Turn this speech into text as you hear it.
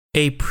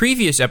A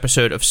previous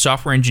episode of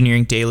Software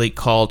Engineering Daily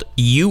called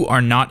You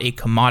Are Not a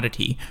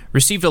Commodity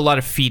received a lot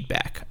of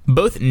feedback,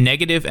 both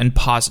negative and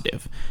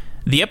positive.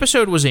 The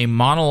episode was a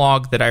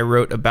monologue that I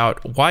wrote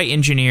about why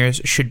engineers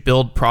should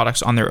build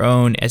products on their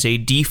own as a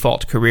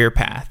default career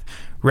path,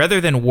 rather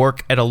than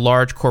work at a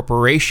large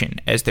corporation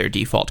as their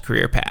default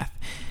career path.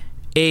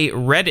 A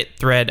Reddit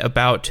thread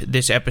about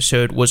this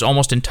episode was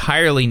almost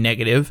entirely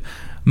negative.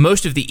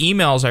 Most of the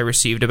emails I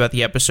received about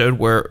the episode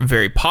were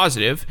very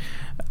positive.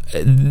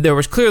 There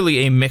was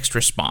clearly a mixed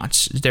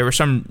response. There were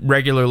some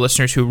regular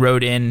listeners who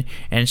wrote in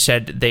and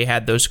said they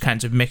had those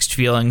kinds of mixed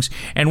feelings.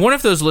 And one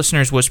of those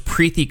listeners was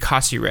Preethi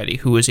Kasireddy,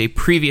 who was a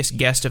previous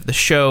guest of the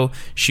show.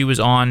 She was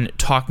on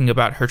talking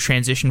about her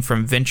transition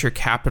from venture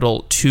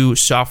capital to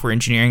software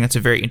engineering. That's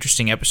a very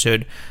interesting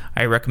episode.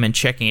 I recommend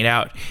checking it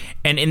out.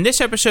 And in this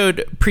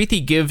episode,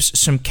 Preethi gives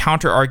some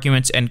counter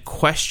arguments and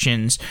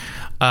questions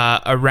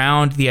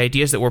around the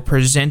ideas that were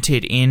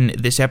presented in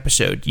this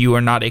episode. You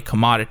are not a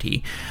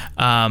commodity.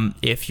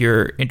 If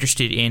you're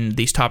interested in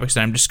these topics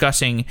that I'm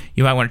discussing,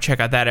 you might want to check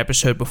out that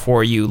episode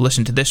before you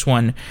listen to this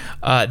one.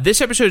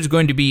 This episode is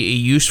going to be a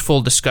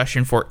useful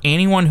discussion for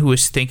anyone who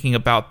is thinking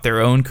about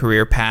their own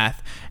career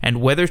path and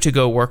whether to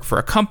go work for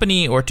a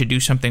company or to do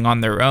something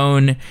on their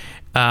own.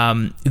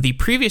 The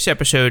previous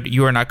episode,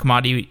 You Are Not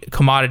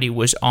Commodity,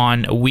 was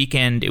on a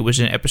weekend. It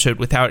was an episode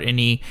without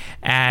any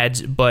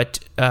ads, but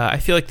I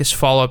feel like this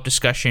follow-up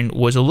discussion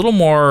was a little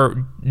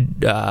more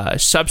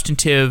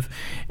substantive,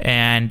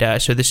 and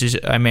so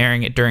I'm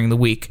airing it during the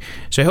week.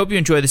 So I hope you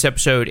enjoy this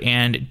episode,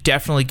 and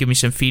definitely give me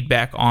some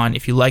feedback on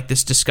if you like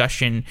this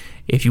discussion,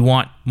 if you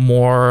want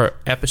more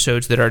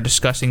episodes that are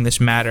discussing this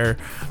matter.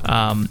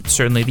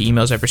 Certainly the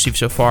emails I've received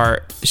so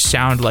far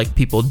sound like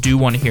people do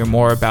want to hear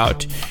more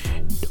about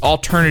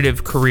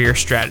alternative career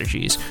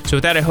strategies. So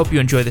with that, I hope you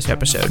enjoy this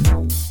episode.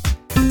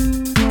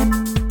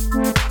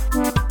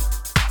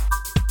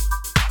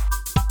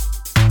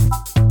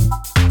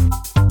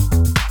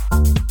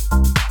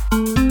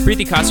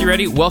 Preethi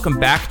Kasireddy, welcome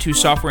back to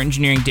Software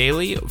Engineering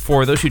Daily.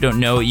 For those who don't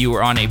know, you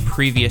were on a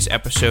previous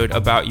episode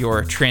about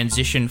your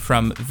transition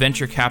from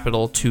venture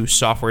capital to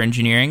software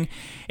engineering.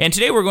 And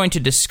today we're going to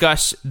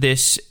discuss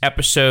this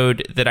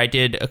episode that I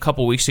did a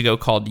couple weeks ago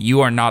called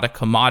You Are Not a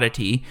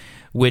Commodity,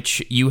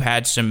 which you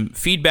had some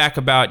feedback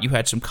about, you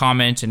had some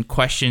comments and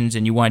questions,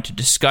 and you wanted to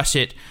discuss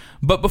it.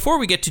 But before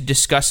we get to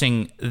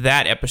discussing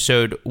that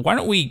episode, why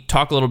don't we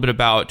talk a little bit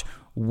about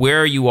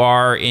where you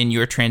are in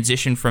your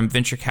transition from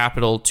venture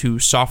capital to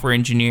software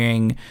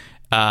engineering,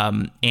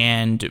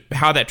 and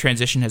how that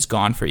transition has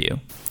gone for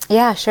you.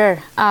 Yeah,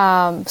 sure.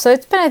 So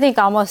it's been, I think,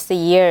 almost a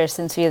year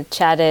since we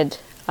chatted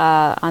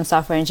on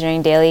Software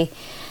Engineering Daily.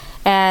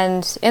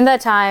 And in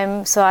that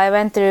time, so I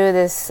went through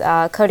this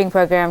coding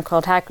program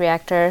called Hack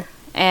Reactor.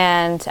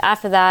 And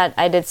after that,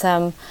 I did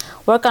some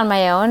work on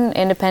my own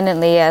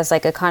independently as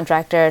like a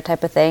contractor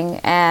type of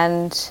thing.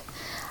 And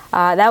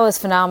that was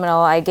phenomenal.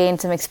 I gained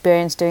some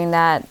experience doing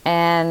that.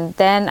 And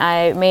then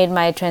I made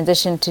my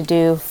transition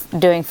to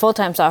doing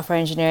full-time software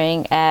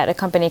engineering at a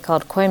company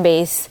called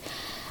Coinbase.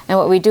 And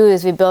what we do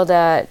is we build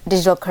a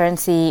digital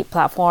currency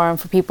platform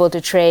for people to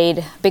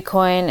trade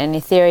Bitcoin and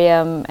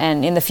Ethereum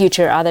and in the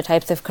future other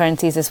types of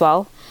currencies as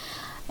well.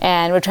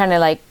 And we're trying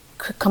to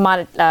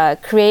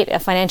create a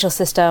financial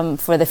system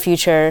for the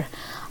future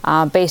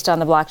based on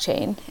the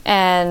blockchain.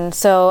 And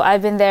so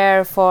I've been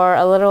there for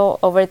a little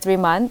over 3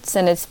 months,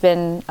 and it's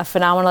been a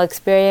phenomenal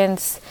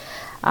experience.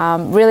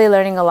 Really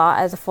learning a lot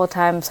as a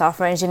full-time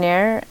software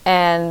engineer.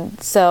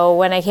 And so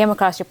when I came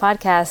across your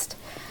podcast,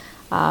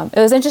 it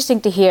was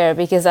interesting to hear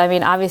because, I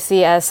mean,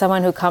 obviously as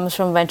someone who comes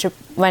from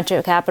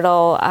venture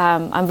capital,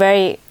 I'm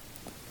very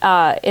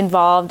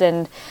involved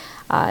and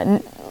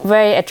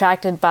very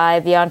attracted by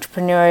the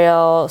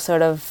entrepreneurial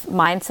sort of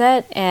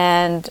mindset.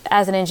 And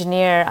as an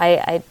engineer,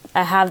 I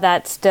have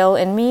that still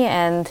in me.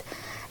 And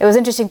it was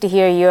interesting to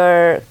hear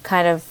your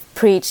kind of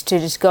preach to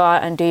just go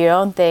out and do your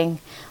own thing.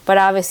 But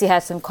I obviously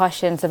had some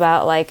questions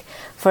about, like,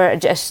 for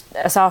just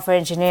a software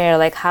engineer,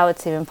 like how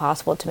it's even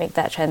possible to make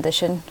that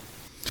transition.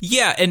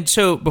 Yeah, and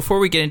so before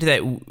we get into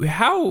that,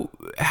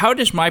 how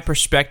does my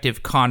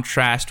perspective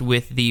contrast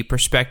with the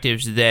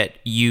perspectives that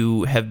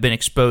you have been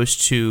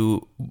exposed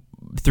to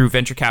through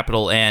venture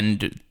capital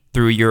and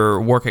through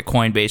your work at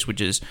Coinbase, which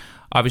is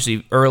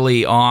obviously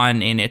early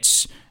on in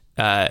its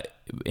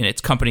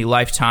company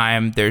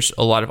lifetime? There's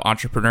a lot of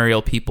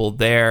entrepreneurial people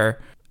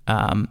there.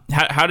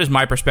 How does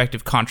my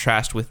perspective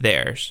contrast with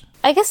theirs?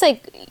 I guess,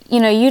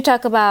 you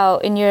talk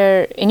about in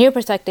your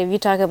perspective, you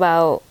talk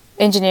about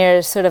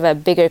engineers sort of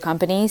at bigger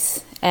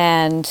companies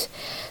and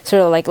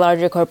sort of like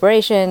larger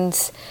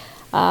corporations.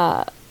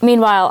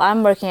 Meanwhile,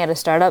 I'm working at a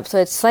startup, so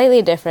it's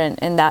slightly different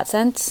in that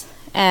sense.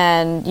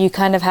 And you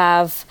kind of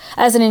have,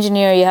 as an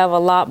engineer, you have a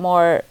lot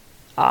more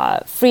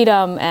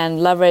freedom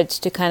and leverage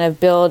to kind of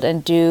build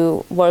and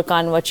do work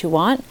on what you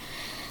want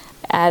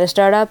at a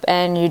startup,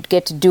 and you'd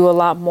get to do a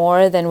lot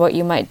more than what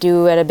you might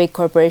do at a big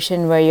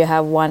corporation where you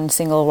have one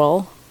single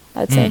role,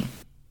 I'd say.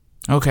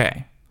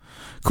 Okay.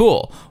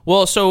 Cool.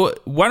 Well, so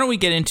why don't we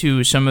get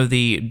into some of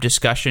the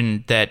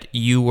discussion that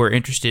you were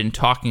interested in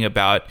talking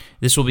about?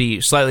 This will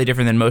be slightly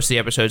different than most of the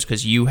episodes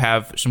because you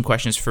have some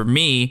questions for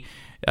me.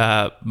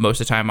 Most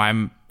of the time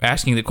I'm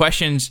asking the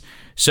questions.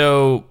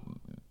 So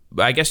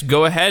I guess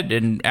go ahead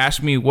and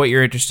ask me what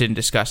you're interested in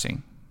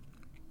discussing.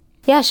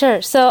 Yeah,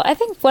 sure. So I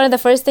think one of the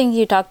first things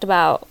you talked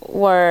about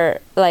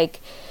were like,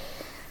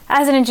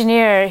 as an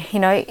engineer,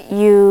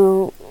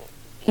 you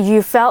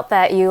felt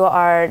that you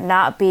are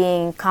not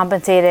being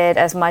compensated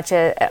as much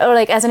or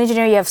like as an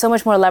engineer, you have so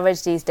much more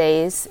leverage these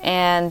days,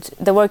 and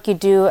the work you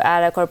do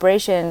at a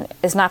corporation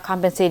is not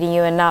compensating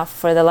you enough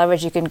for the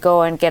leverage you can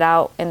go and get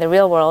out in the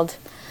real world.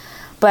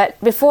 But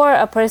before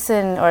a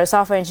person or a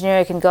software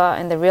engineer can go out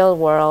in the real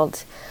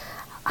world,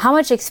 how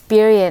much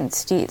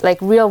experience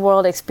real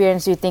world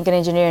experience do you think an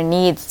engineer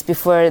needs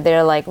before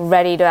they're like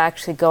ready to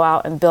actually go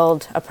out and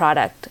build a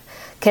product?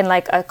 Can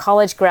like a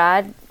college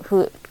grad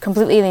who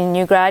completely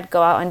new grad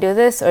go out and do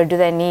this, or do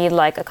they need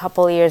like a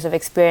couple years of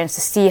experience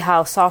to see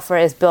how software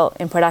is built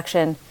in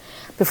production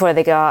before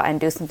they go out and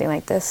do something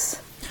like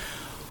this?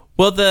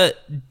 Well, that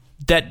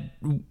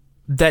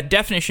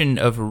definition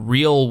of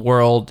real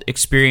world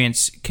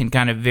experience can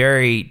kind of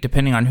vary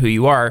depending on who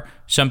you are.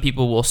 Some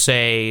people will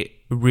say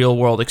real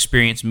world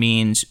experience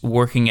means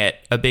working at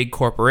a big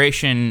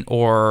corporation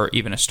or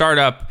even a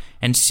startup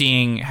and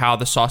seeing how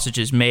the sausage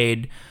is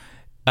made.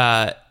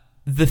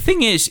 The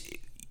thing is,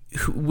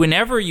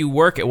 whenever you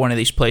work at one of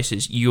these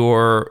places,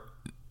 your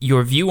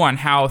view on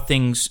how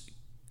things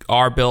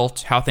are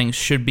built, how things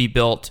should be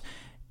built,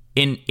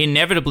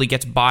 inevitably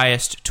gets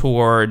biased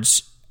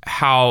towards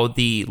how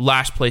the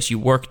last place you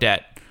worked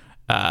at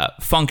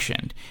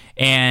functioned.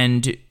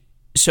 And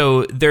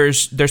so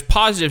there's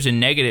positives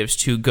and negatives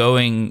to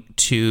going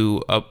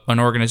to an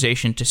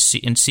organization to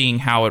see and seeing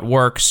how it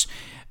works.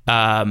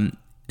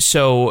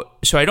 So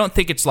I don't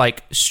think it's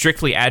like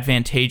strictly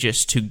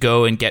advantageous to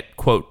go and get,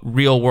 quote,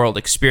 real world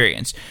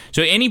experience.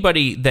 So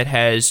anybody that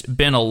has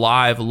been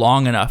alive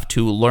long enough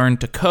to learn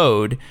to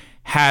code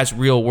has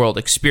real world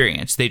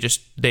experience.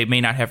 They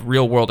may not have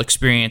real world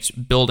experience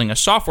building a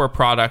software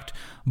product,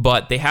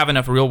 but they have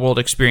enough real world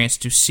experience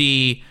to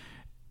see,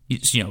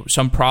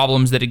 some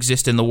problems that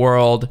exist in the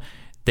world.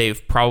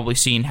 They've probably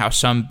seen how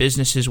some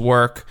businesses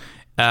work,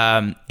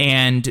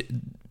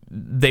 and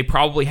they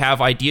probably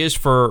have ideas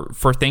for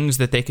things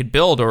that they could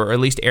build, or at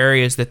least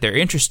areas that they're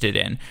interested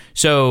in.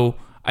 So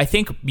I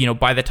think,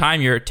 by the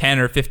time you're 10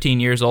 or 15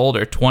 years old,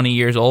 or 20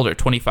 years old, or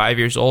 25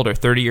 years old, or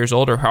 30 years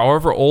old, or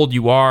however old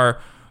you are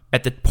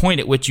at the point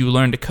at which you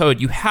learn to code,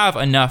 you have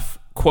enough,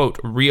 quote,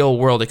 real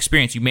world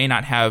experience. You may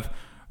not have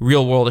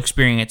real world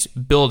experience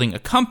building a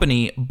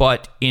company,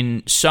 but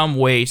in some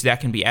ways that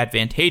can be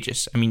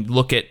advantageous. I mean,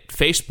 look at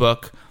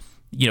Facebook.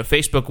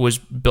 Facebook was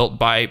built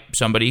by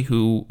somebody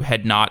who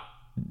had not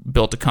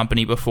built a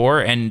company before,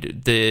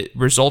 and the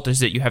result is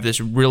that you have this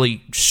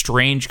really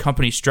strange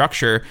company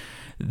structure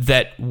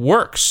that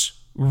works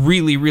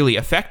really, really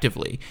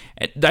effectively.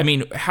 I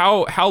mean,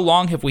 how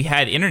long have we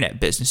had internet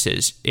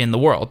businesses in the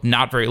world?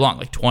 Not very long,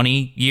 like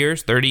 20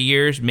 years, 30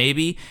 years,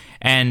 maybe.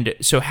 And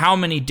so how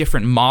many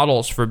different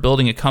models for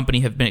building a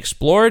company have been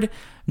explored?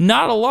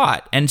 Not a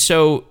lot. And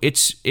so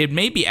it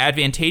may be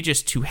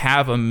advantageous to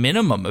have a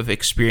minimum of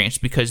experience,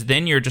 because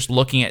then you're just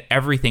looking at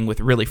everything with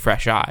really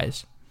fresh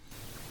eyes.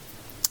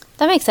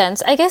 That makes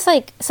sense. I guess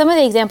like some of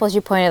the examples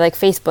you pointed, like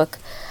Facebook,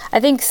 I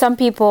think some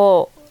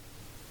people,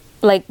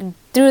 like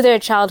through their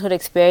childhood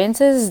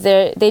experiences,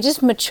 they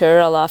just mature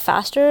a lot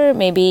faster,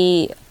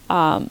 maybe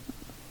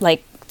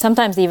like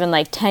sometimes even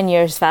like 10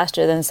 years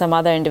faster than some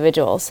other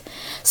individuals.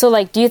 So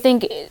like, do you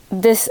think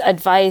this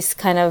advice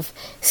kind of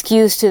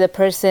skews to the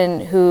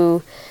person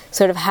who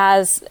sort of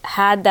has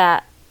had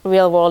that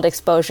real world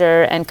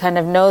exposure and kind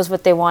of knows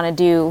what they want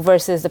to do,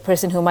 versus the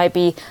person who might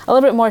be a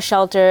little bit more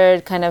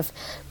sheltered, kind of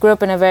grew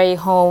up in a very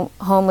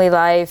homely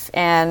life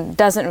and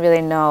doesn't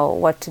really know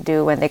what to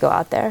do when they go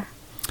out there?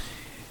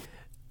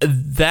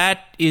 That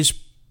is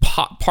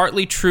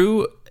partly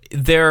true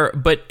there,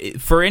 but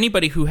for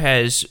anybody who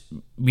has,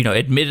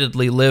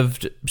 admittedly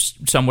lived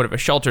somewhat of a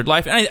sheltered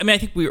life, and I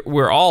think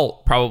we're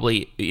all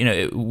probably,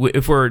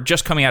 if we're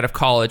just coming out of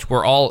college,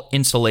 we're all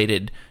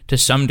insulated to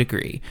some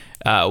degree.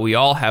 We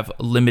all have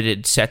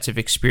limited sets of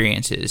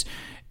experiences.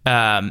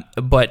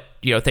 But,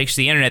 thanks to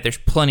the internet, there's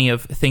plenty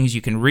of things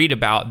you can read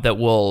about that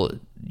will,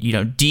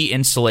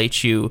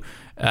 de-insulate you.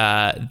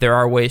 There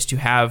are ways to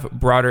have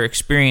broader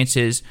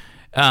experiences.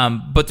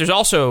 But there's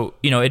also,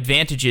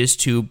 advantages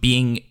to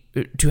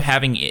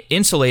having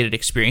insulated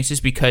experiences,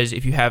 because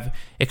if you have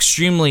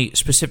extremely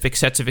specific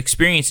sets of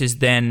experiences,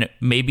 then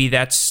maybe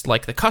that's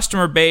like the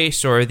customer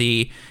base or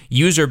the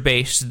user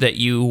base that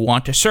you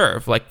want to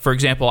serve. Like, for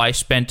example, I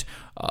spent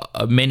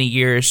many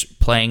years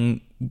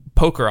playing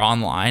poker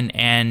online,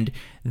 and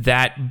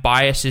that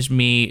biases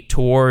me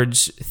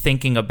towards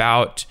thinking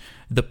about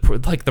the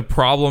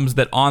problems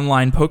that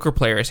online poker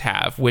players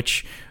have,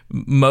 which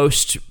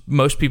most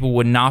people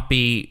would not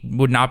be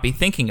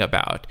thinking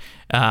about,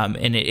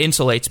 and it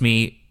insulates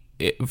me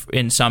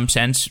in some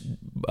sense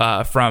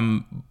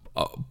from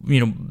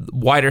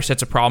wider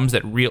sets of problems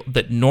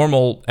that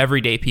normal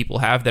everyday people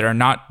have that are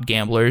not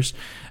gamblers,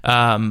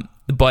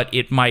 but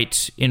it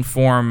might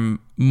inform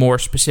more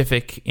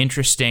specific,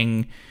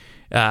 interesting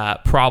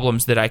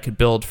problems that I could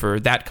build for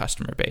that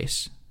customer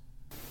base.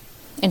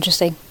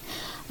 Interesting.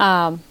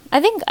 I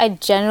think I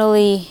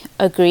generally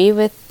agree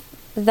with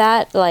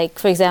that. Like,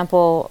 for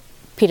example,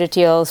 Peter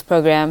Thiel's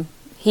program,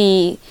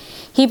 he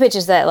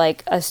pitches that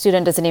like a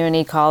student doesn't even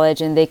need college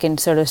and they can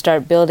sort of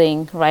start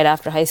building right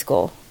after high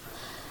school.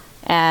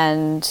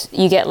 And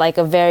you get like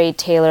a very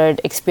tailored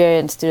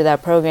experience through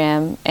that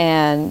program.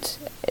 And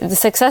the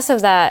success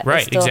of that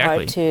is still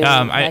hard to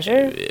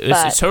measure.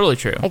 It's totally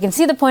true. I can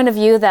see the point of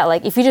view that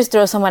like if you just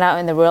throw someone out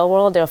in the real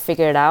world, they'll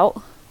figure it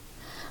out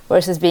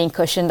versus being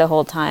cushioned the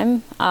whole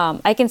time.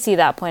 I can see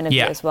that point of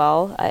view as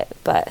well,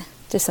 but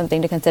just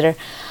something to consider.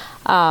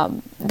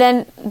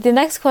 Then the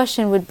next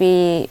question would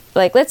be,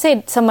 like, let's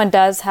say someone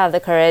does have the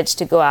courage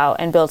to go out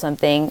and build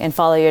something and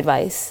follow your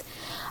advice.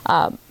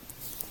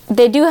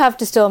 They do have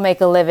to still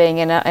make a living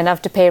and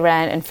enough to pay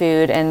rent and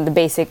food and the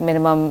basic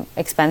minimum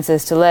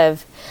expenses to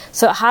live.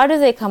 So how do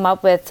they come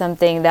up with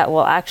something that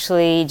will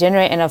actually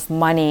generate enough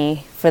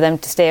money for them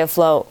to stay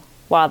afloat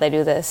while they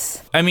do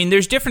this? I mean,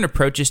 there's different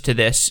approaches to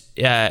this.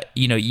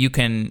 You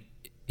can,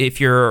 if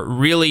you're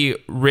really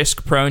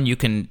risk prone, you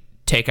can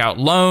take out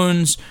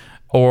loans,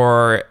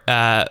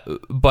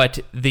 but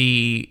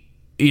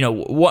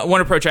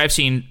one approach I've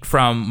seen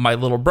from my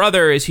little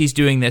brother is he's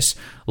doing this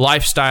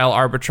lifestyle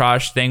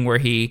arbitrage thing where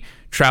he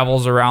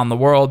travels around the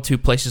world to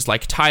places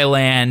like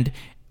Thailand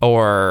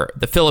or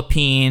the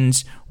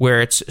Philippines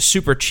where it's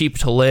super cheap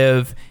to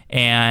live,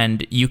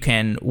 and you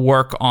can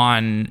work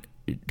on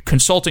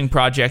consulting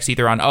projects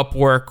either on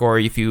Upwork, or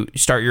if you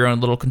start your own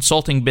little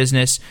consulting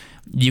business,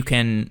 you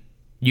can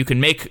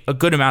make a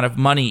good amount of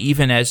money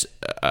even as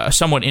a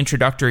somewhat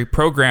introductory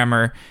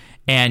programmer,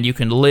 and you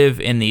can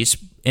live in these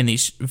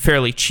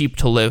fairly cheap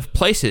to live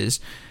places.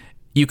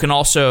 You can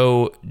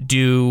also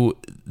do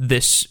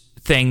this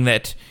thing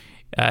that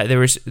there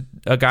was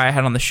a guy I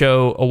had on the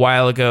show a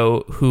while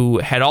ago who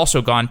had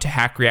also gone to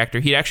Hack Reactor.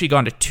 He'd actually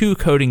gone to 2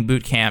 coding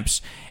boot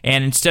camps,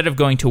 and instead of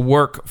going to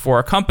work for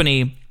a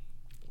company,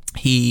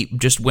 he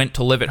just went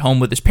to live at home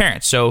with his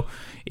parents. So,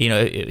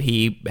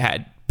 he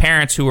had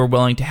parents who were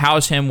willing to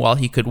house him while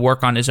he could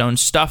work on his own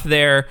stuff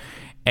there.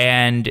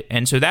 And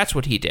so that's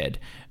what he did.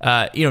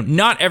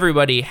 Not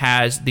everybody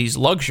has these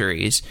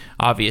luxuries,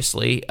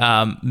 obviously.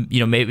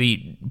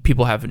 Maybe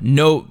people have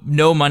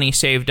no money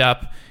saved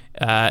up.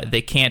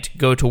 They can't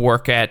go to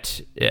work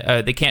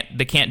they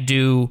can't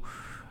do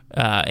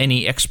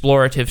any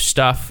explorative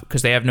stuff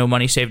because they have no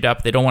money saved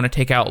up. They don't want to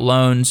take out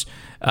loans.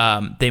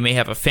 They may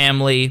have a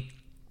family.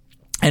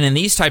 And in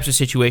these types of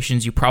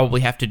situations, you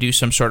probably have to do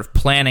some sort of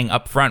planning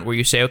up front where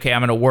you say, okay,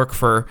 I'm going to work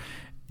for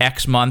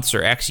X months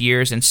or X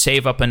years and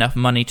save up enough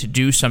money to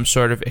do some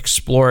sort of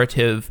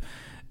explorative,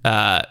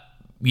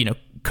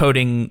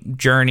 coding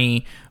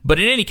journey. But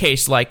in any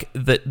case, like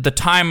the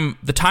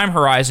time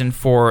horizon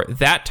for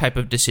that type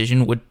of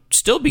decision would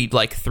still be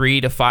like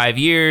 3 to 5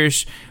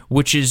 years,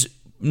 which is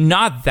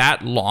not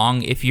that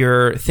long if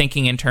you're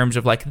thinking in terms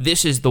of like,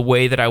 this is the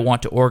way that I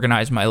want to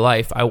organize my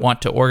life. I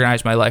want to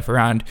organize my life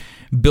around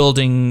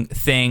building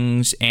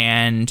things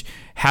and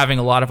having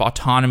a lot of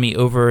autonomy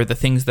over the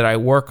things that I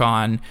work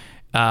on.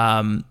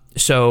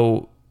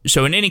 So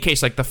in any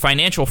case, like the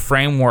financial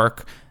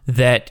framework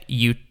that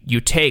you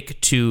take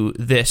to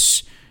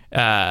this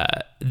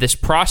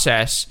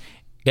process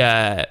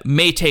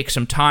may take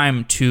some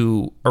time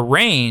to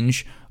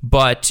arrange,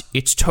 but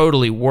it's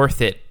totally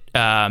worth it.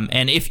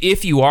 And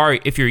if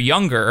you're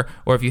younger,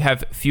 or if you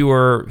have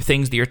fewer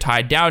things that you're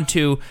tied down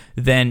to,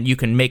 then you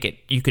can make it.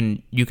 You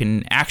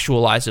can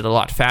actualize it a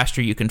lot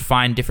faster. You can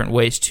find different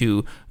ways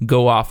to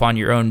go off on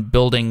your own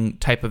building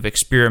type of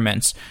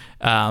experiments.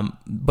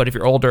 But if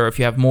you're older, if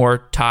you have more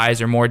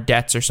ties or more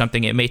debts or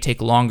something, it may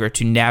take longer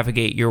to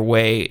navigate your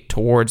way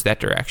towards that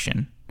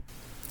direction.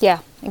 Yeah,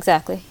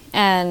 exactly.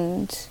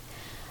 And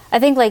I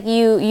think like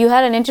you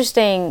had an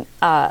interesting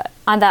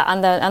on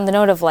the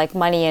note of like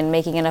money and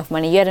making enough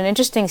money. You had an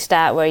interesting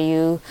stat where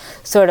you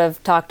sort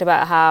of talked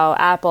about how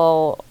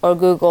Apple or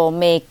Google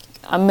make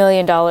 $1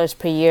 million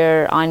per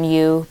year on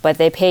you, but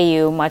they pay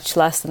you much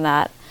less than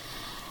that.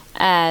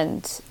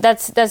 And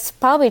that's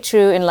probably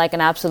true in like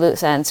an absolute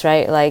sense,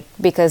 right? Like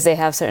because they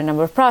have a certain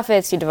number of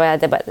profits, you divide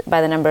that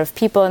by the number of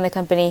people in the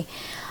company.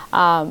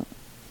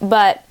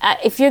 But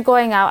if you're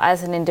going out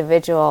as an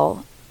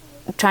individual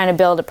trying to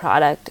build a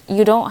product,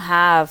 you don't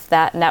have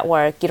that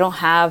network, you don't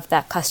have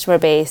that customer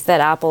base that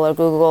Apple or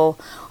Google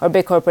or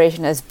big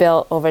corporation has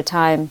built over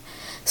time.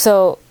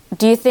 So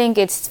do you think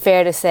it's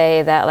fair to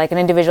say that like an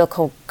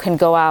individual can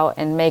go out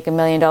and make $1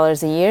 million a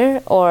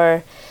year,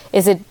 or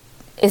is it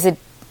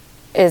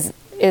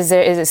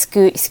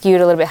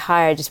skewed a little bit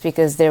higher just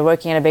because they're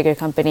working at a bigger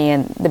company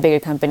and the bigger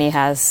company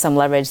has some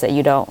leverage that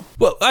you don't?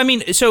 Well, I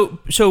mean, so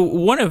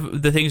one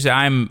of the things that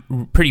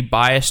I'm pretty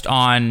biased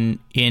on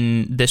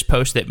in this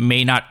post that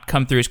may not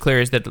come through as clear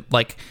is that,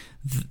 like,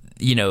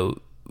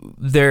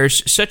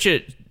 there's such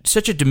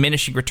a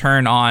diminishing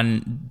return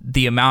on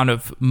the amount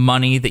of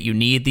money that you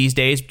need these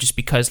days, just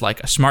because like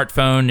a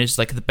smartphone is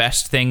like the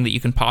best thing that you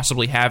can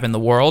possibly have in the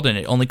world, and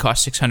it only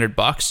costs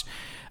 $600.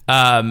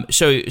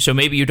 So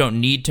maybe you don't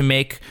need to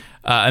make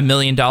 $1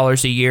 million a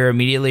year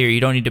immediately, or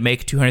you don't need to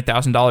make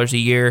 $200,000 a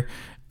year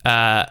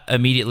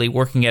immediately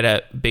working at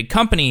a big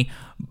company.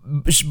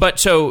 But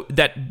so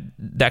that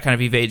kind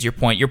of evades your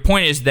point. Your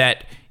point is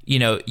that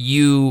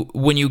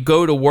when you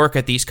go to work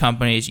at these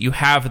companies, you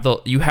have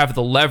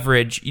the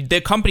leverage.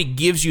 The company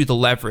gives you the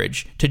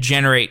leverage to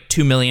generate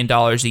 $2 million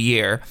a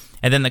year,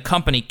 and then the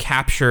company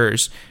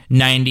captures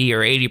 90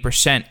 or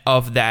 80%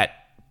 of that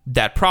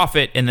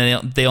profit, and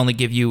then they only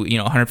give you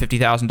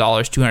 $150,000,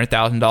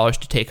 $200,000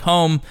 to take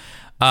home.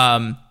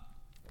 I'm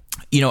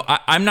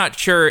not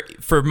sure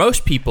for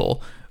most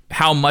people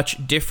how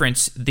much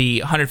difference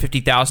the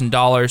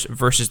 $150,000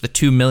 versus the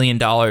 $2 million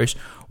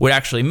would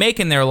actually make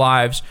in their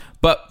lives.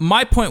 But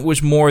my point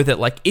was more that,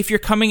 like, if you're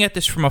coming at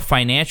this from a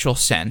financial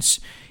sense,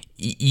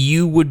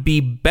 you would be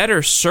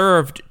better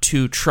served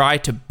to try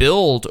to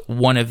build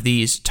one of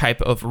these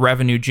type of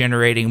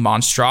revenue-generating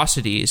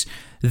monstrosities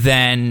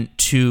than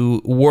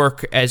to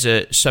work as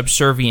a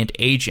subservient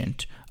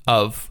agent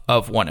of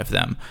one of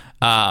them.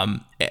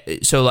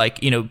 So, like,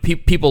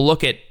 people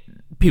look at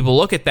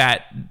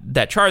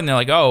that chart and they're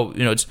like, oh,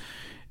 it's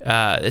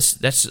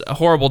that's a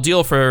horrible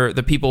deal for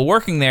the people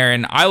working there.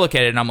 And I look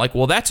at it and I'm like,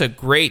 well, that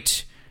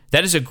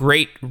is a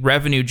great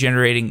revenue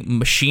generating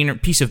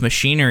piece of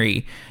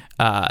machinery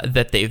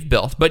that they've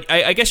built. But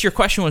I guess your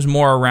question was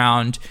more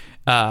around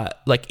how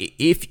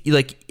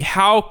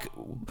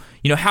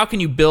can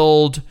you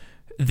build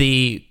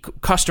the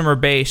customer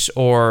base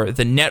or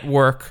the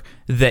network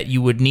that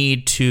you would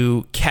need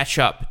to catch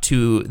up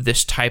to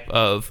this type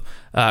of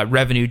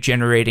revenue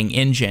generating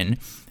engine,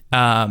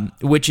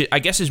 which I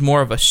guess is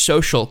more of a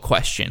social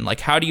question.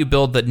 Like, how do you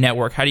build the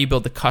network? How do you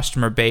build the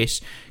customer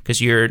base?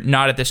 Because you're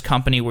not at this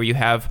company where you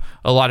have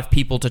a lot of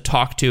people to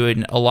talk to,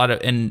 and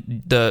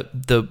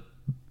the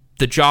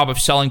job of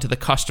selling to the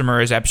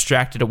customer is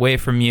abstracted away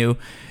from you.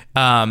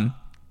 And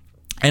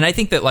I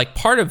think that, like,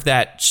 part of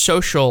that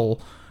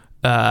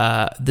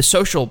the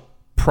social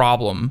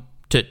problem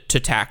to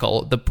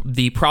tackle,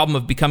 the problem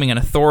of becoming an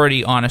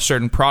authority on a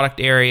certain product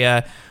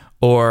area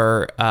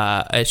or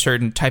a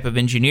certain type of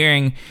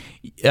engineering,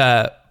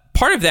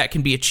 part of that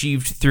can be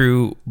achieved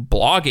through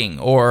blogging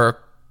or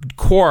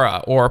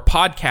Quora or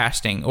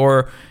podcasting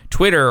or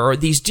Twitter, or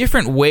these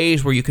different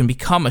ways where you can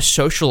become a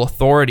social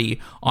authority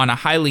on a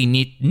highly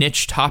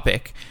niche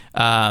topic.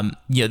 There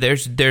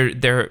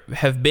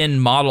have been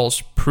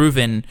models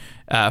proven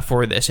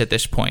for this at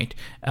this point.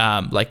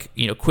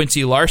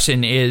 Quincy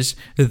Larson is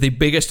the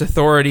biggest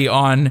authority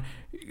on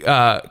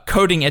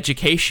coding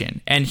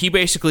education, and he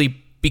basically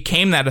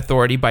became that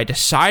authority by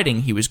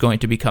deciding he was going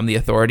to become the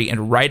authority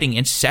and writing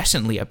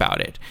incessantly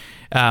about it,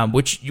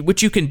 which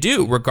you can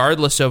do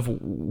regardless of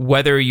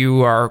whether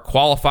you are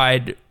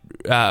qualified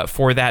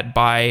for that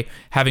by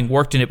having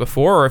worked in it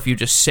before, or if you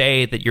just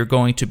say that you're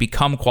going to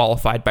become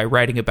qualified by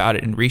writing about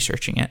it and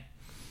researching it.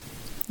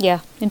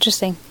 Yeah,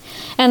 interesting.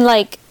 And,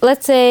 like,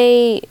 let's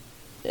say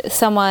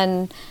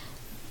someone,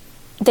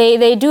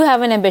 they do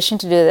have an ambition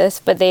to do this,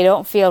 but they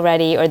don't feel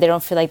ready, or they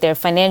don't feel like they're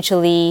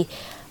financially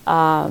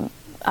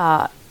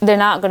they're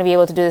not going to be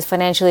able to do this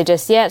financially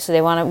just yet, so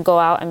they want to go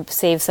out and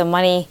save some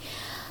money.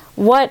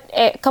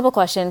 A couple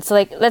questions. So,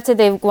 like, let's say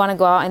they want to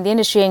go out in the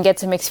industry and get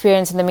some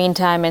experience in the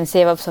meantime and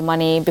save up some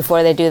money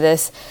before they do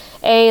this.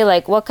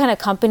 What kind of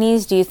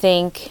companies do you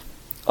think,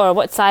 or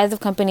what size of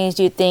companies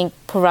do you think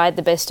provide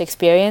the best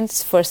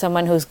experience for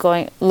someone who's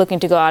looking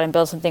to go out and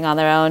build something on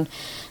their own?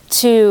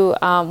 Two,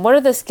 what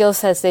are the skill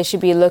sets they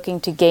should be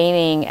looking to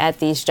gaining at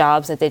these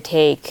jobs that they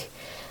take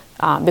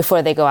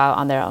before they go out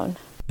on their own?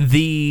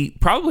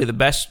 Probably the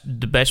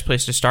best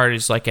place to start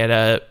is like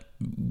at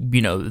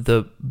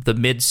the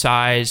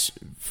mid-size.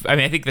 I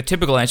mean, I think the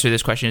typical answer to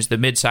this question is the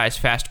mid-size,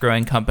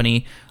 fast-growing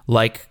company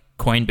like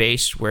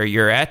Coinbase, where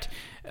you're at,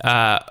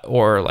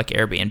 or like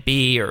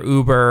Airbnb or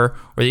Uber,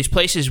 or these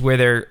places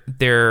where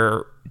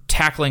they're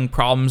tackling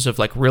problems of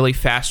like really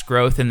fast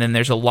growth, and then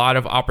there's a lot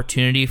of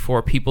opportunity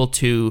for people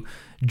to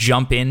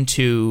jump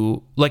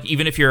into, like,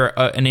 even if you're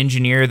an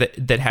engineer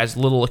that has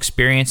little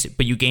experience,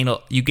 but you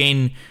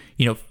gain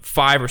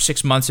 5 or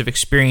 6 months of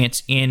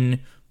experience in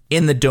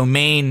the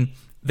domain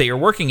that you're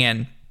working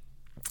in.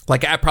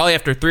 Like, probably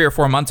after 3 or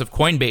 4 months of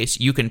Coinbase,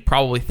 you can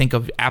probably think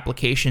of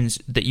applications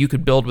that you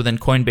could build within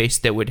Coinbase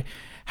that would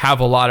have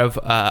a lot of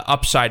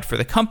upside for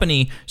the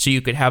company, so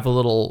you could have a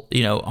little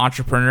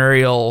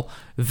entrepreneurial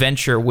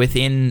venture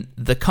within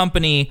the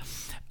company.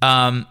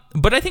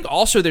 But I think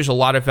also there's a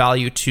lot of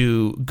value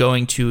to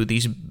going to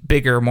these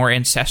bigger, more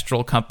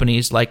ancestral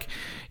companies, like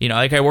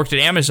I worked at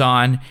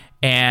Amazon,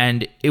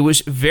 and it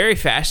was very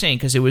fascinating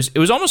because it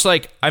was almost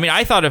like, I mean,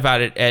 I thought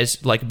about it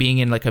as like being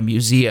in like a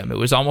museum. It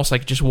was almost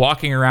like just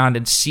walking around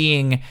and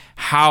seeing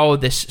how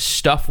this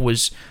stuff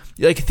was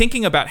like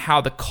thinking about how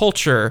the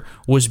culture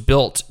was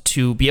built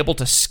to be able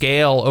to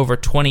scale over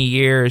 20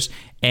 years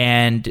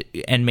and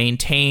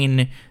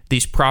maintain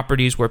these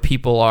properties where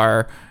people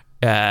are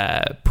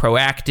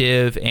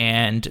proactive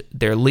and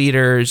they're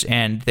leaders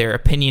and they're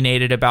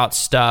opinionated about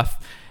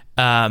stuff.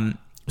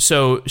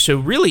 So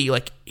really,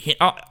 like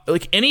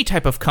any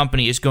type of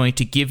company is going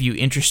to give you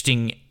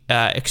interesting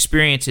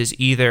experiences,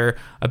 either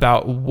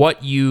about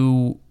what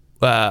you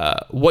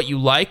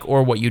like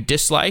or what you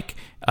dislike,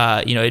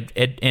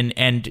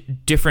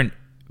 and different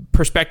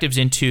perspectives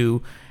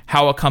into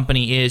how a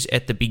company is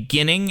at the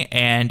beginning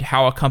and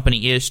how a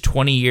company is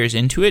 20 years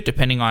into it,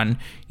 depending on,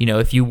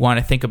 if you want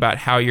to think about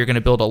how you're going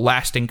to build a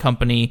lasting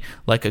company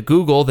like a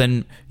Google,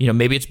 then,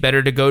 maybe it's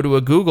better to go to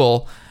a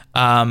Google.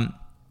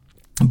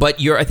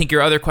 But I think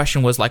your other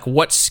question was like,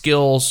 what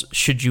skills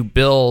should you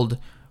build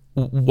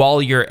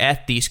while you're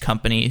at these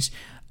companies?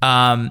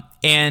 And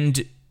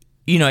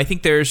I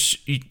think there's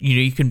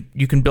you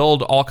can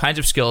build all kinds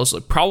of skills.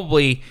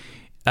 Probably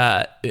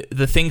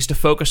the things to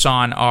focus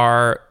on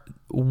are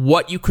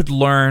what you could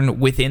learn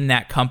within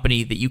that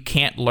company that you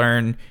can't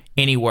learn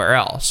anywhere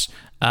else.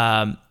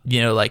 If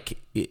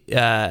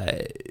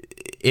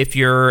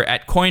you're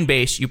at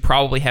Coinbase, you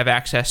probably have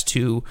access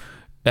to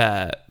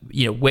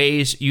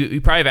ways.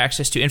 You probably have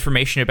access to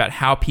information about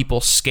how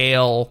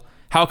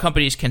how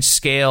companies can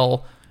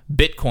scale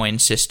Bitcoin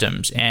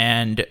systems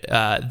and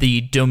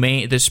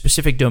the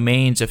specific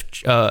domains of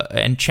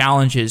and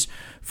challenges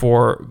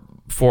for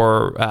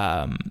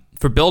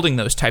building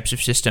those types of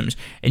systems.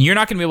 And you're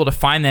not going to be able to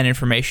find that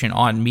information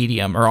on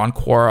Medium or on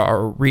Quora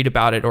or read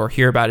about it or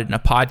hear about it in a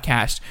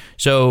podcast.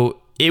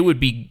 So it would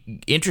be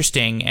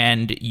interesting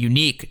and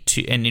unique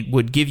and it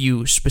would give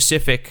you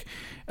specific,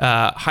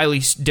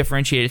 highly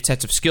differentiated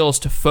sets of skills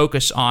to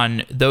focus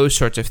on those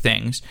sorts of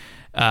things.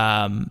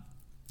 Not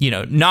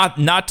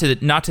to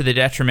the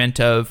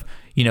detriment of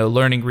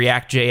learning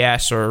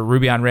React.js or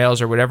Ruby on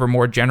Rails or whatever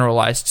more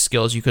generalized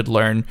skills you could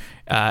learn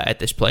at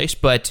this place,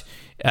 but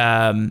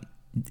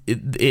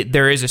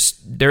there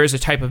is a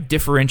type of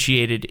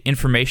differentiated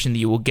information that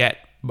you will get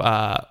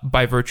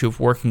by virtue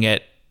of working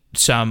at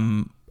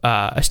some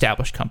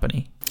established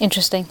company.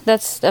 Interesting.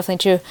 That's definitely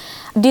true.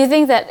 Do you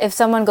think that if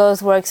someone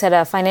works at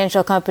a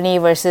financial company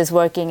versus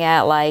working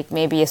at like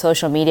maybe a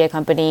social media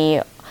company,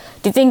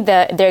 do you think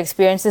that their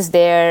experiences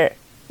there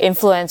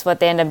influence what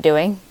they end up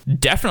doing?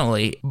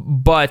 Definitely.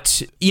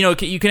 But, you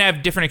can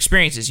have different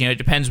experiences. It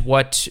depends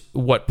what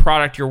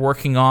product you're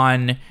working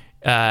on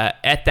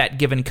at that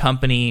given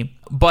company.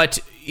 But,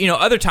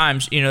 other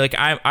times, like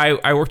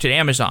I worked at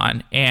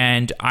Amazon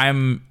and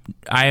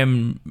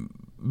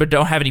but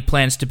don't have any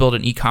plans to build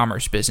an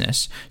e-commerce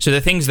business. So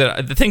the things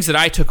that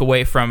I took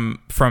away from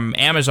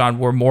Amazon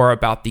were more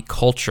about the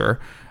culture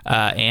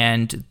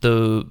and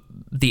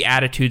the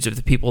attitudes of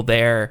the people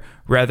there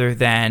rather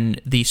than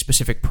the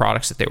specific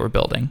products that they were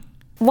building.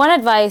 One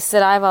advice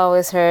that I've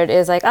always heard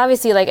is like,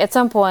 obviously, like at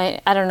some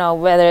point, I don't know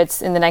whether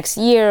it's in the next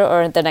year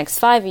or the next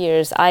 5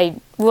 years, I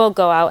will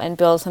go out and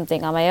build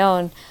something on my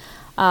own.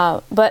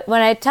 But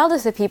when I tell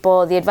this to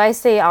people, the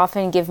advice they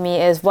often give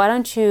me is, why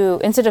don't you,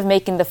 instead of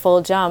making the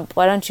full jump,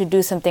 why don't you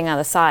do something on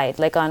the side,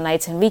 like on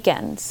nights and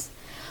weekends?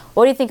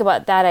 What do you think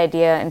about that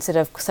idea instead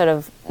of sort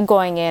of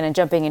going in and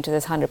jumping into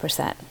this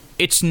 100%?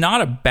 It's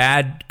not a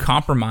bad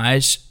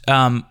compromise.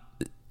 Like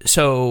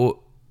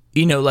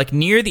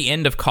near the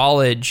end of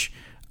college,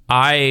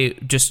 I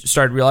just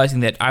started realizing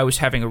that I was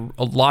having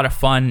a lot of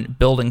fun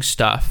building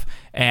stuff,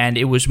 and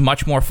it was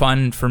much more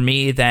fun for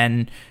me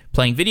than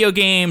playing video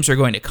games or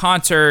going to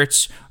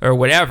concerts or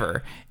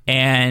whatever.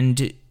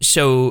 And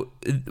so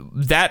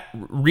that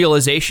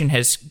realization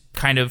has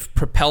kind of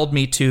propelled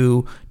me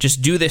to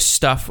just do this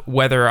stuff,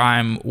 whether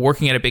I'm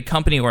working at a big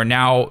company or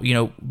now,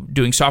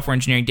 doing Software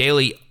Engineering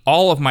Daily.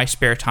 All of my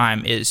spare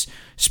time is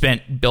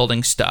spent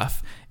building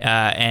stuff.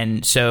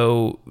 And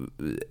so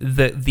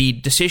the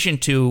decision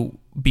to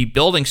be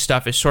building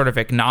stuff is sort of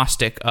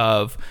agnostic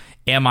of,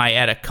 am I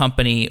at a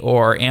company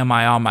or am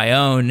I on my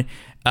own?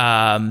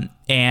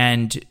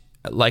 And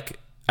like,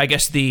 I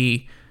guess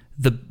the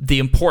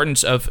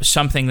importance of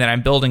something that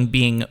I'm building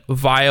being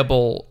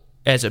viable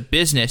as a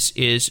business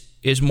is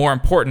more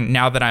important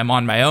now that I'm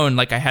on my own.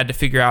 Like I had to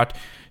figure out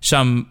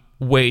some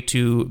way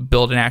to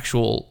build an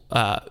actual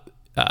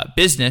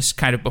business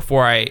kind of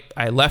before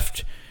I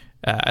left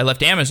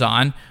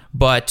Amazon.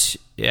 But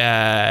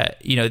I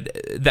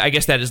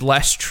guess that is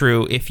less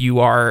true if you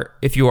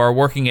are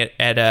working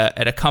at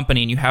a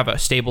company and you have a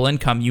stable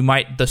income.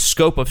 The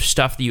scope of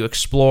stuff that you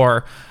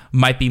explore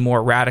might be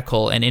more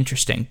radical and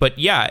interesting. But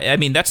yeah, I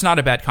mean, that's not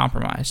a bad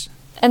compromise.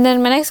 And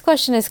then my next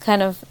question is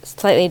kind of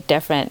slightly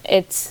different.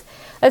 It's,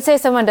 let's say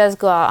someone does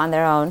go out on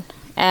their own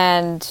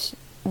and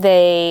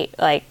they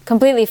like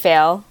completely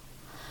fail.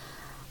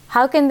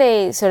 How can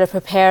they sort of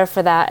prepare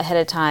for that ahead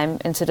of time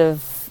instead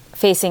of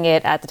facing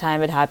it at the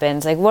time it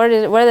happens? Like what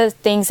are the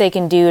things they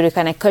can do to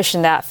kind of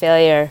cushion that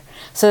failure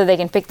so that they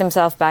can pick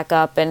themselves back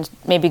up and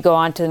maybe go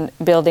on to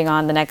building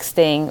on the next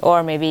thing,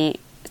 or maybe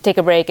take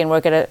a break and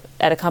work at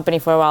a company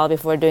for a while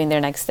before doing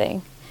their next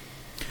thing?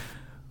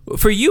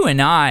 For you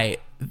and I,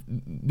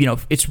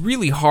 it's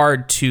really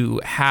hard to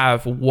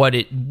have what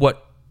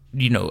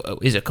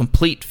is a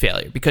complete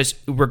failure, because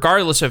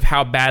regardless of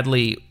how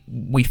badly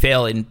we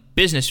fail in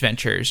business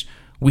ventures,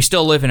 we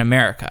still live in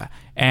America.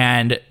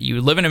 And you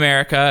live in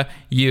America,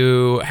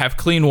 you have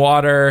clean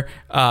water,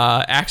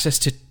 access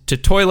to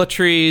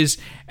toiletries,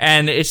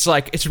 and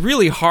it's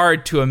really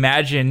hard to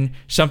imagine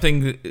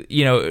something,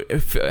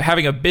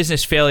 having a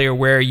business failure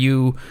where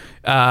you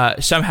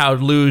somehow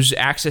lose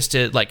access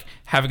to like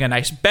having a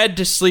nice bed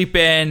to sleep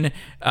in.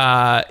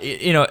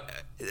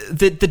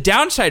 The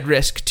downside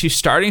risk to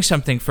starting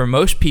something for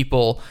most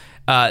people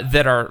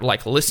that are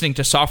like listening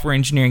to Software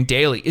Engineering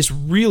Daily is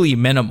really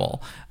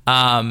minimal.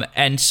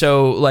 And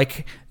so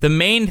like the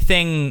main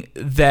thing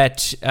that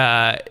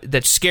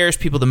scares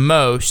people the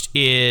most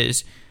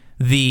is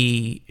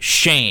the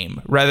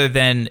shame, rather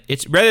than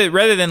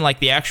like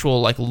the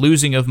actual like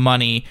losing of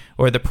money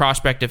or the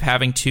prospect of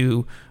having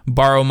to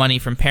borrow money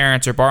from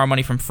parents or borrow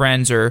money from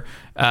friends or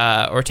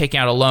taking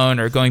out a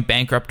loan or going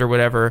bankrupt or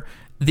whatever.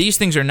 These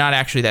things are not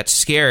actually that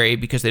scary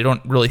because they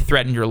don't really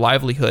threaten your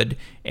livelihood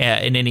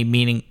in any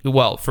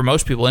for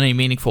most people, in any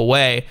meaningful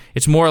way.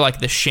 It's more like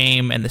the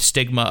shame and the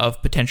stigma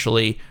of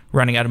potentially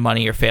running out of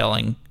money or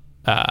failing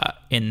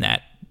in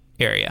that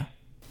area.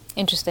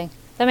 Interesting.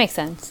 That makes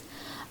sense.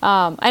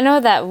 I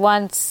know that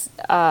once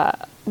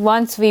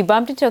we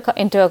bumped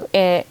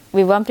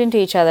into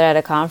each other at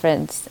a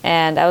conference,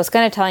 and I was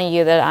kind of telling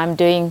you that I'm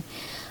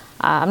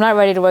not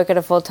ready to work at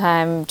a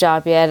full-time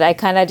job yet. I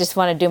kind of just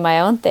want to do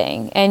my own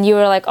thing. And you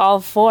were like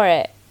all for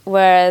it.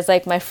 Whereas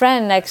like my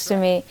friend next to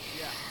me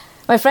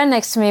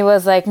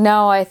was like,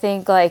 no, I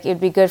think like it'd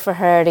be good for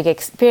her to get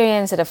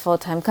experience at a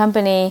full-time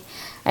company.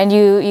 And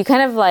you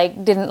kind of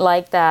like didn't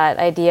like that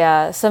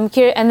idea. So I'm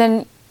curious. And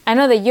then I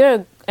know that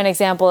you're an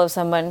example of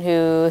someone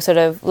who sort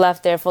of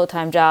left their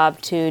full-time job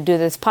to do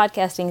this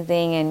podcasting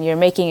thing, and you're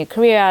making a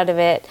career out of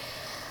it.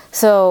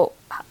 So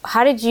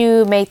how did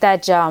you make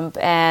that jump,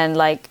 and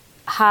like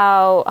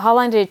how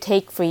long did it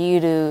take for you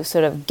to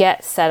sort of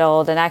get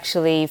settled and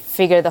actually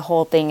figure the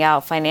whole thing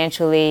out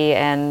financially?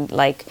 And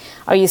like,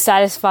 are you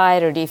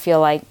satisfied, or do you feel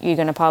like you're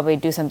going to probably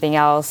do something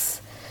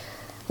else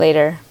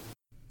later?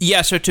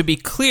 Yeah, so to be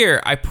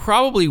clear, I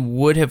probably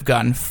would have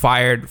gotten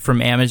fired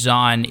from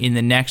Amazon in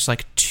the next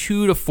like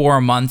 2 to 4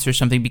 months or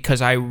something,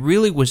 because I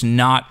really was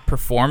not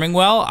performing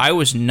well. I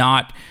was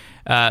not,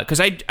 because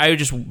I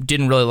just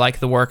didn't really like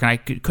the work, and I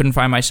couldn't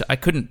find myself. I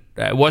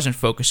wasn't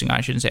focusing on it.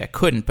 I shouldn't say I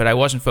couldn't, but I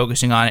wasn't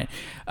focusing on it.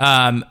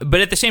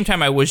 But at the same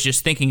time, I was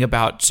just thinking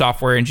about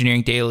Software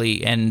Engineering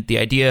Daily and the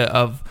idea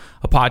of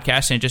a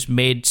podcast, and it just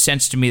made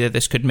sense to me that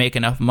this could make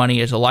enough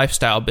money as a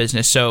lifestyle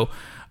business. So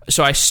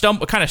I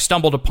kind of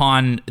stumbled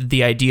upon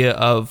the idea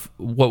of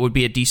what would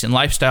be a decent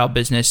lifestyle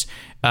business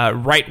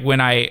right when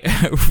I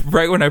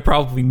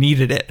probably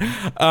needed it.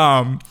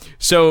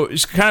 So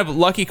it's kind of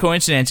lucky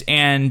coincidence.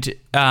 And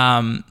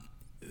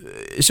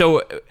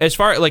so as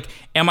far like,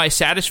 am I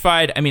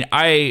satisfied? I mean,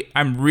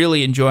 I'm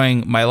really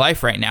enjoying my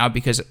life right now,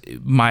 because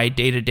my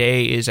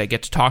day-to-day is I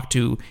get to talk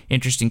to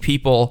interesting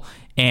people,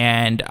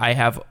 and I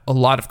have a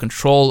lot of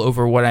control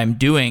over what I'm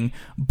doing.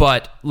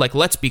 But like,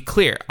 let's be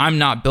clear, I'm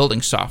not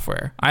building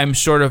software. I'm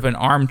sort of an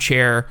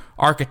armchair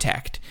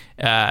architect.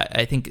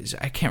 I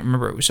can't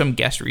remember, it was some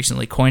guest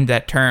recently coined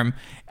that term.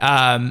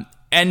 And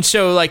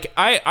so like,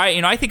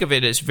 I think of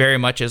it as very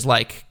much as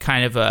like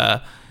kind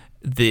of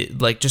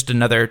just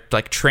another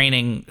like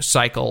training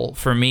cycle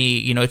for me.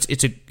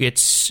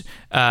 It's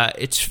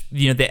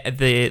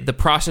the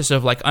process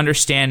of like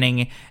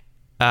understanding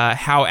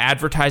how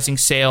advertising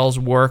sales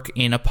work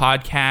in a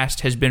podcast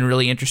has been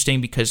really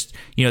interesting, because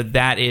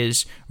that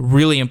is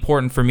really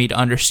important for me to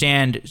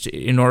understand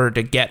in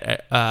order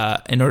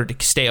to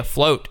stay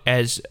afloat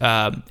as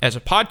a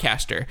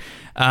podcaster.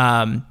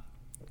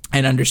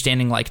 And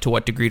understanding like to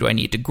what degree do I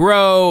need to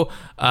grow,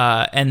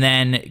 and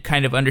then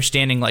kind of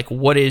understanding like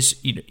what is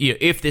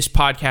if this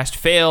podcast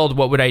failed,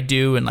 what would I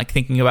do, and like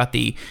thinking about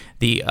the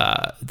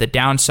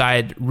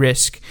downside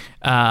risk.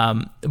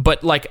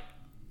 But like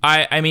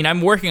I mean,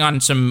 I'm working on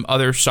some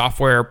other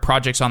software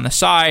projects on the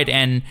side,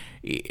 and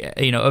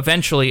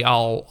eventually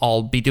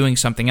I'll be doing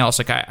something else.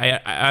 Like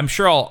I'm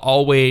sure I'll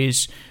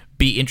always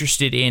be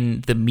interested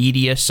in the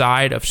media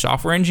side of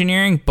software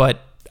engineering,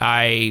 but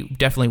I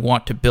definitely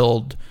want to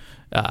build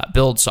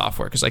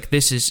software, because like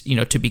this is,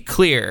 to be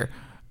clear,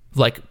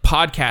 like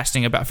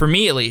for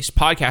me at least,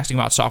 podcasting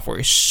about software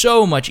is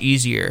so much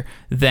easier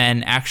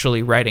than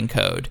actually writing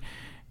code.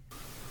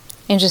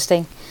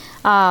 Interesting.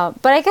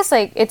 But I guess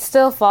like it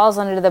still falls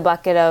under the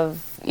bucket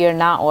of you're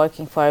not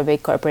working for a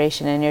big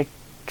corporation, and you're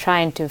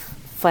trying to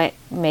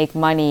make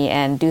money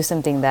and do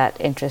something that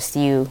interests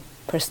you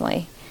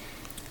personally.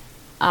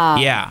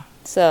 Yeah.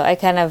 So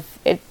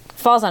it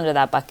falls under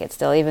that bucket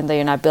still, even though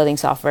you're not building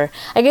software.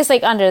 I guess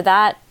like under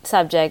that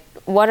subject,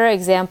 what are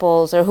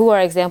examples, or who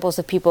are examples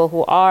of people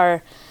who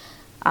are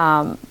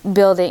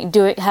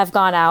have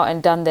gone out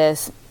and done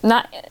this,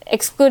 not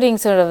excluding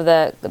sort of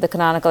the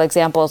canonical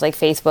examples like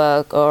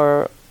Facebook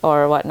or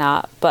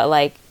whatnot, but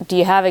like, do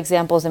you have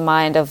examples in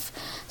mind of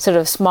sort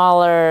of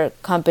smaller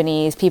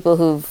companies, people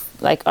who've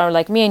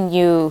like me and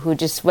you, who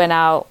just went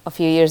out a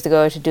few years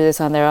ago to do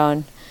this on their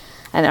own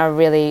and are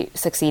really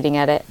succeeding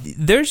at it?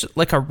 There's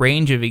like a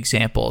range of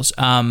examples.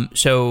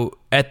 So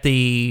at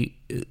the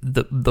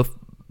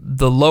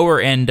lower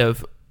end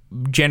of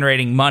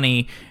generating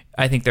money,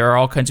 I think there are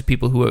all kinds of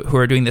people who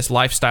are doing this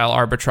lifestyle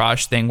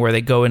arbitrage thing where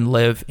they go and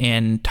live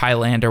in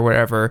Thailand or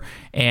whatever,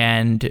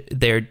 and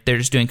they're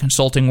just doing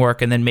consulting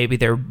work, and then maybe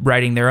they're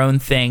writing their own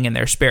thing in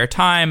their spare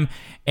time,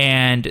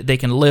 and they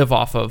can live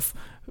off of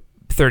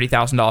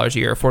 $30,000 a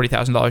year,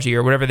 $40,000 a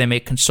year, whatever they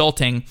make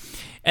consulting.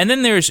 And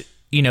then there's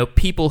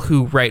people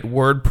who write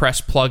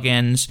WordPress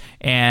plugins,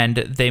 and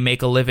they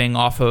make a living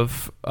off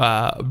of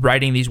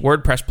writing these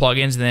WordPress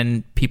plugins, and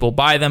then people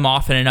buy them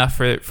often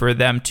enough for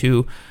them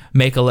to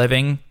make a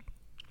living.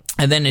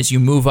 And then as you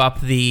move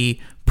up the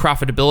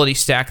profitability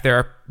stack, there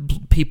are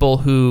people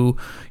who,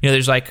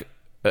 there's like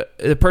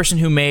the person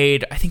who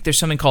made, I think there's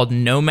something called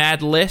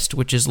Nomad List,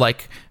 which is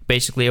like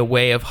basically a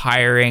way of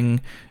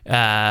hiring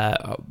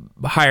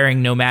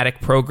nomadic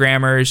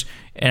programmers.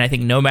 And I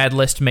think Nomad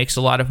List makes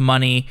a lot of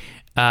money.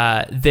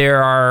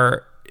 There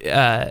are,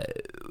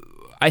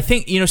 I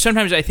think,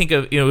 sometimes I think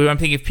of, when I'm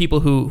thinking of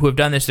people who have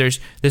done this, there's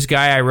this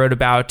guy I wrote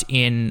about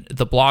in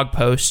the blog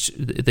post,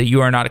 the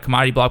You Are Not a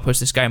Commodity blog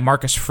post, this guy,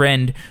 Marcus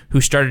Friend, who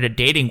started a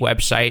dating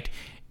website,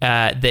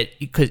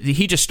 because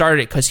he just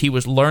started it because he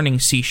was learning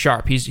C#.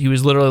 He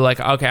was literally like,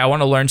 okay, I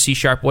want to learn C#.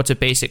 What's a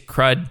basic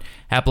CRUD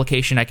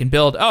application I can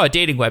build? Oh, a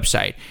dating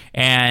website.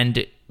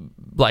 And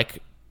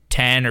like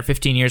 10 or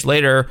 15 years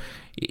later,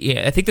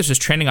 I think this was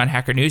trending on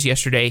Hacker News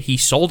yesterday, he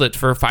sold it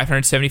for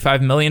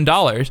 $575 million.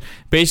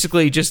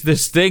 Basically just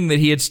this thing that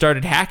he had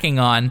started hacking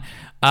on.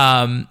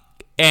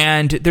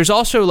 And there's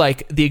also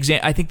like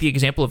I think the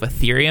example of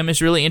Ethereum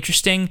is really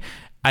interesting.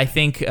 I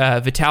think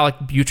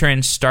Vitalik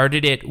Buterin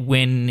started it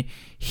when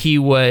he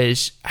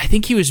was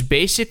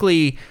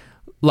basically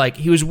like,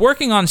 he was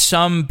working on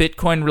some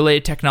Bitcoin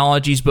related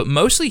technologies, but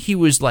mostly he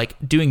was like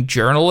doing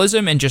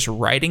journalism and just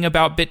writing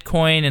about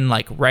Bitcoin and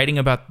like writing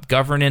about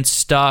governance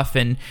stuff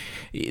and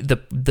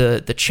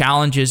the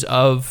challenges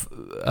of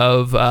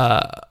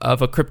a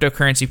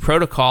cryptocurrency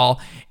protocol.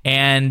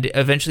 And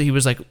eventually he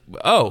was like,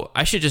 oh,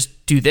 I should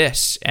just do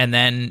this. And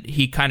then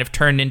he kind of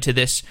turned into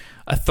this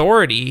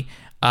authority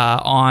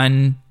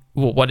on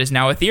what is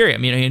now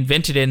Ethereum. He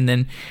invented it and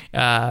then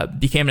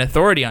became an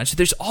authority on it. So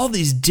there's all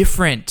these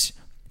different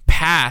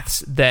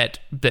paths that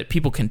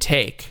people can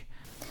take.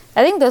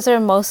 I think those are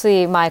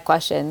mostly my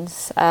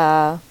questions,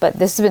 but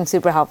this has been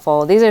super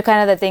helpful. These are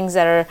kind of the things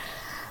that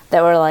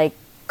were like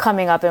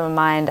coming up in my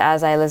mind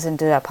as I listened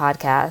to that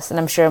podcast, and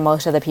I'm sure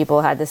most of the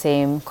people had the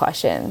same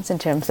questions in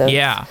terms of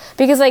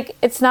because like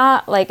it's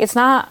not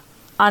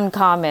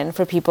uncommon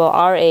for people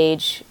our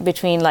age,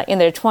 between like in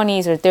their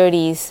 20s or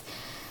 30s,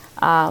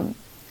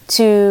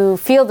 to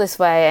feel this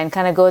way and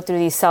kind of go through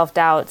these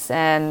self-doubts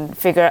and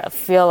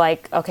feel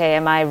like, okay,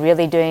 am I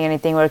really doing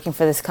anything working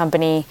for this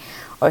company,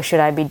 or should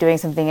I be doing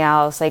something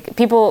else? Like,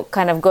 people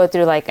kind of go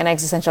through like an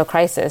existential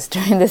crisis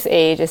during this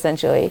age,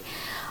 essentially.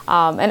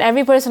 And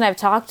every person I've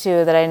talked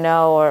to that I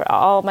know, or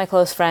all my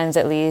close friends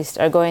at least,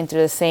 are going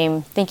through the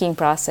same thinking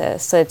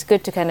process. So it's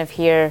good to kind of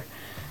hear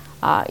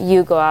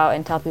you go out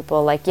and tell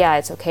people like, yeah,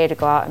 it's okay to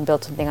go out and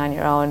build something on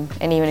your own.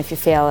 And even if you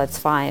fail, it's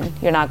fine.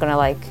 You're not going to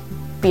like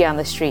be on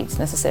the streets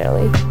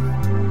necessarily.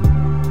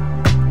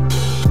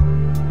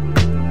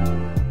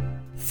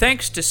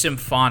 Thanks to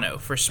Symphono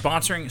for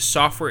sponsoring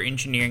Software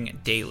Engineering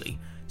Daily.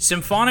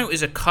 Symphono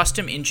is a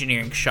custom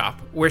engineering shop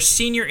where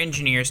senior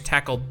engineers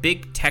tackle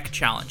big tech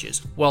challenges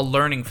while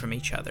learning from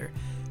each other.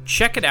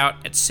 Check it out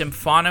at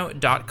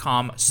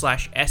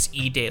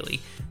symphono.com/SEDaily.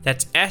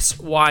 That's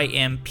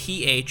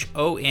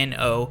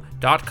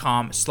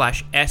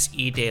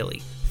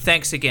symphono.com/SEDaily.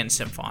 Thanks again,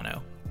 Symphono.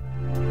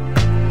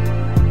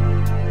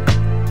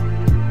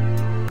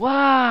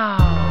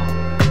 Wow.